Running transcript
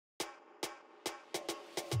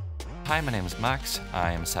Hi, my name is Max.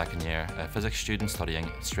 I'm a second year physics student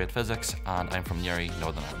studying straight physics, and I'm from Newry,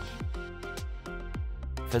 Northern Ireland.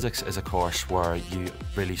 Physics is a course where you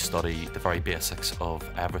really study the very basics of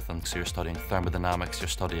everything. So you're studying thermodynamics, you're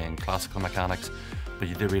studying classical mechanics, but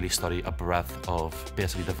you do really study a breadth of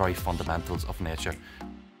basically the very fundamentals of nature.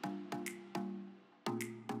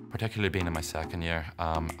 Particularly being in my second year,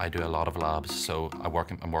 I do a lot of labs, so I'm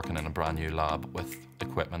working in a brand new lab with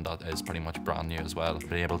equipment that is pretty much brand new as well.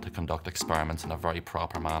 Being able to conduct experiments in a very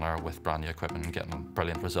proper manner with brand new equipment and getting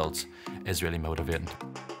brilliant results is really motivating.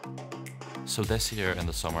 So this year in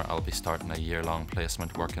the summer I'll be starting a year-long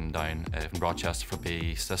placement working down in Rochester for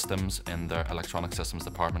BAE Systems in their electronic systems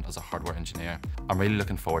department as a hardware engineer. I'm really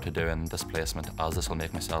looking forward to doing this placement, as this will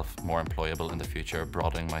make myself more employable in the future,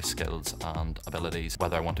 broadening my skills and abilities,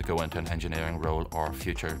 whether I want to go into an engineering role or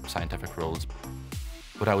future scientific roles.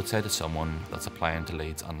 What I would say to someone that's applying to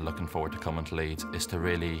Leeds and looking forward to coming to Leeds is to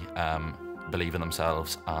really believe in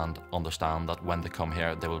themselves and understand that when they come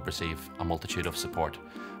here they will receive a multitude of support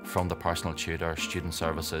from the personal tutor, student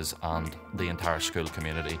services and the entire school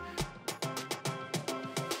community.